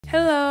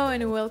Hello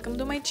and welcome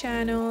to my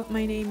channel.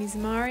 My name is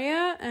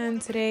Maria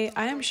and today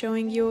I am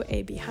showing you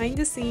a behind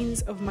the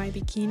scenes of my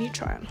bikini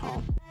try-on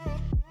haul.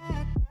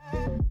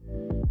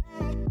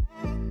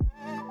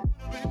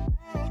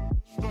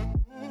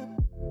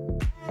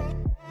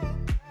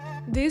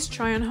 This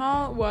try-on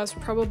haul was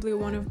probably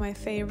one of my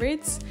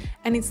favorites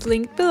and it's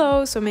linked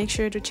below, so make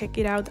sure to check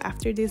it out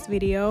after this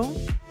video.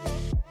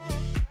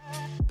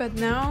 But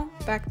now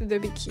back to the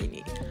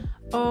bikini.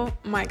 Oh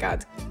my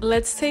god,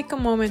 let's take a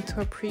moment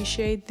to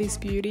appreciate this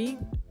beauty.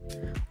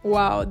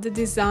 Wow, the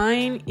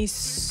design is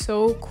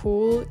so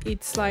cool,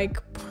 it's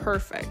like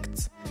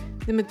perfect.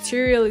 The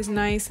material is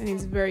nice and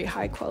it's very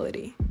high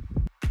quality.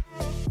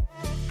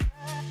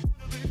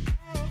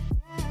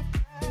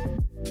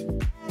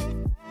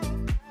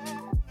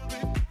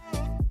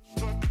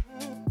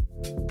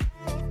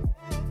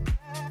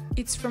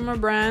 It's from a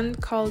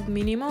brand called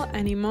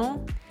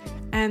ANIMALE,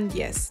 and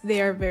yes, they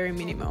are very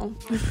minimal.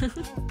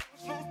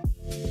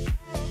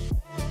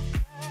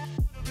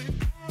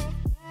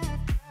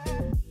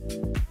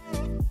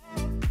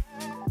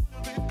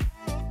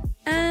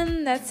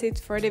 And that's it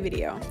for the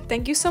video.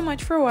 Thank you so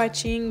much for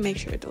watching. Make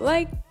sure to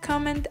like,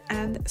 comment,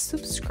 and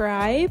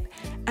subscribe.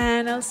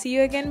 And I'll see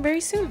you again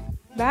very soon.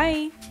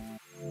 Bye!